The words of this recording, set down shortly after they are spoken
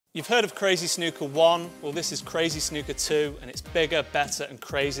You've heard of Crazy Snooker 1, well this is Crazy Snooker 2 and it's bigger, better and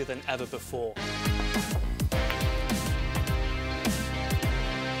crazier than ever before.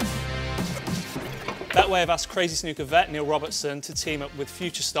 That way I've asked Crazy Snooker vet Neil Robertson to team up with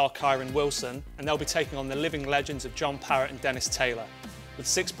future star Kyren Wilson and they'll be taking on the living legends of Parrott and Dennis Taylor. With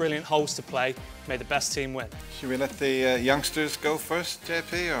 6 brilliant holes to play, may the best team win. Should we let the youngsters go first,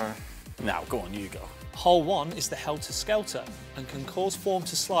 JP, or? No, go on, you go. Hole 1 is the Helter-Skelter and can cause form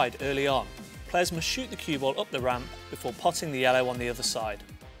to slide early on. Players must shoot the cue ball up the ramp before potting the yellow on the other side.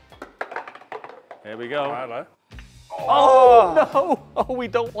 Here we go. Hello. Oh, no! Oh, we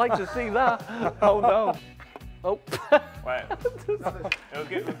don't like to see that. Oh, no. Oh. Wait. we'll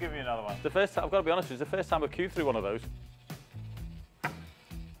give you another one. The first time, I've got to be honest, it's the first time I've queued through one of those.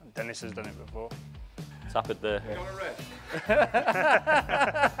 Dennis has done it before. Tap it there. You want a red?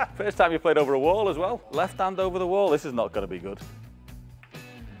 First time you played over a wall as well. Left hand over the wall. This is not going to be good.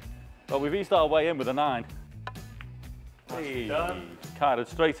 Well, we've eased our way in with a 9. Hey. Done. Kyren,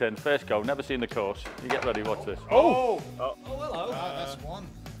 straight in, first go, never seen the course. You get ready, watch this. Oh! Oh, hello. That's one.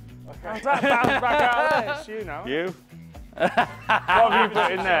 Okay. That bounced back out of there. It's you now. You? What have you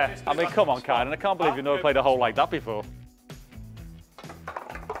put in there? I mean, come on, Kyren, I can't believe you've never played a hole like that before.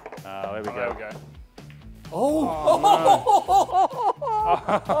 Oh, here we go. There we go. Oh! No.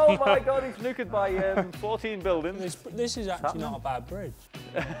 Oh my God, he's snookered by 14 buildings. This is actually not a bad bridge.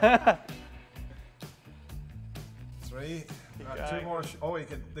 3. 2 more. Oh,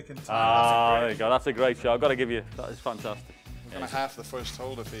 they can tie. Ah, there you go. That's a great shot. I've got to give you. That is fantastic. We're going to half the first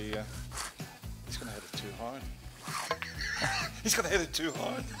hole if he. He's going to hit it too hard. He's going to hit it too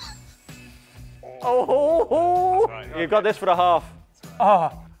hard. Oh! Right. You've got this for a half.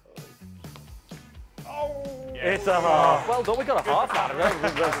 Oh. It's a half. Well done. We got a half out of it.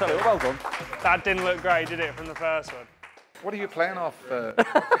 Well done. That didn't look great, did it, from the first one? What are you playing off?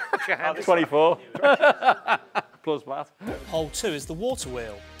 24. Plus that. Hole 2 is the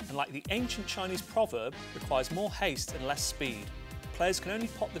Waterwheel and like the ancient Chinese proverb, requires more haste and less speed. Players can only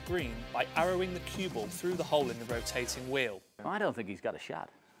pot the green by arrowing the cue ball through the hole in the rotating wheel. I don't think he's got a shot.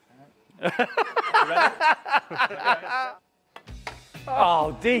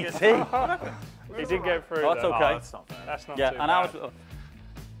 Oh, DT. He did go through. Oh, that's though. okay. Oh, that's not fair. That's not Yeah, too and bad. I was.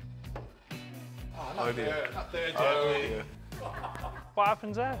 Not there, JP. What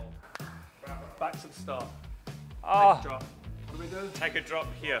happens there? Back to the start. Oh. Drop. What do we do? Take a drop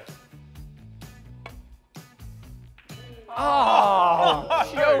here. Oh,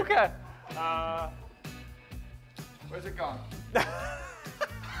 joker. Where's it gone?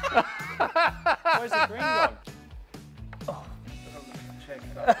 Where's the green gone?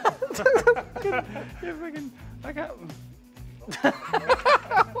 You're freaking. I can't.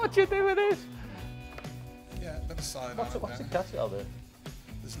 What do you do with this? Yeah, a bit of side What's on it it. catch out there?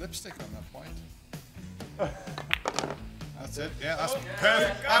 There's lipstick on that point. That's it. Yeah, that's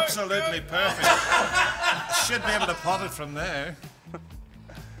perfect. Absolutely perfect. Should be able to pot it from there.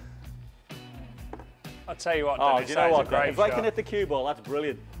 I'll tell you what, Oh, Dennis, do you know what? that is a great If I can shot. hit the cue ball, that's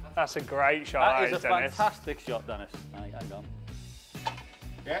brilliant. That's a great shot, That is a Dennis. fantastic shot, Dennis. Hang on.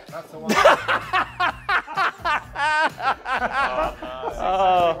 Yeah, that's the one.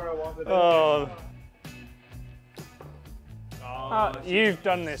 Oh. You've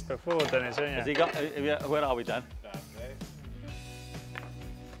done this before, Dennis, haven't you? Has he got? Where are we, Dan?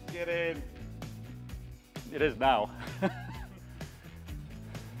 Get in. It is now.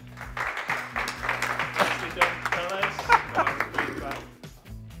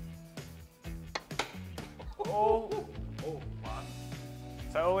 Oh, man.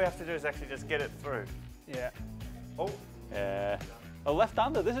 So all we have to do is actually just get it through. Yeah. Oh. Yeah. A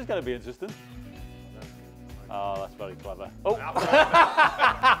left-hander. This is going to be interesting. Oh, that's very clever. Oh.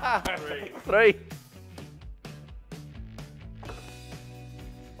 3.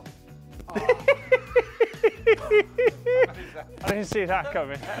 I didn't see that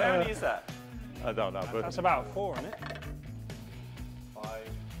coming. How many is that? I don't know, but That's about 4, isn't it? 5.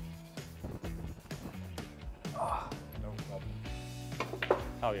 No problem.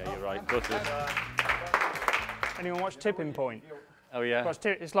 oh yeah, you're right. Of course it is. Anyone watch Tipping Point? Oh yeah.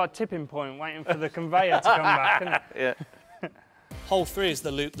 It's like Tipping Point, waiting for the conveyor to come back, isn't it? Yeah. Hole 3 is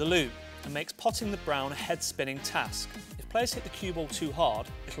the loop and makes potting the brown a head-spinning task. If players hit the cue ball too hard,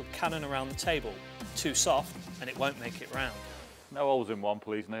 it'll cannon around the table. Too soft, and it won't make it round. No holes in one,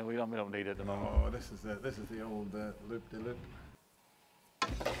 please, Neil. We don't need it at the moment. Oh, this is the old loop-de-loop.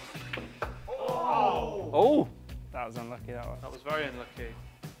 Oh! That was unlucky, that one. That was very unlucky.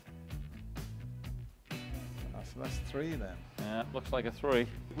 So that's 3 then. Yeah, looks like a 3.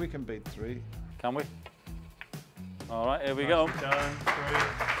 We can beat 3. Can we? All right, here we go. Done,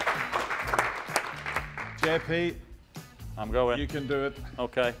 3. Yeah, Pete, I'm going. you can do it.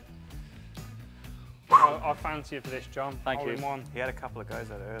 Okay. I fancy you for this, John. Thank Hole you. in one. He had a couple of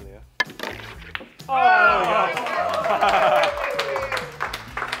goes at it earlier. Set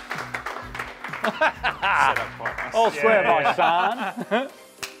up quite nice. I'll swear by San.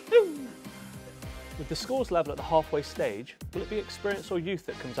 With the scores level at the halfway stage, will it be experience or youth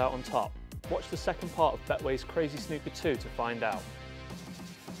that comes out on top? Watch the second part of Betway's Crazy Snooker 2 to find out.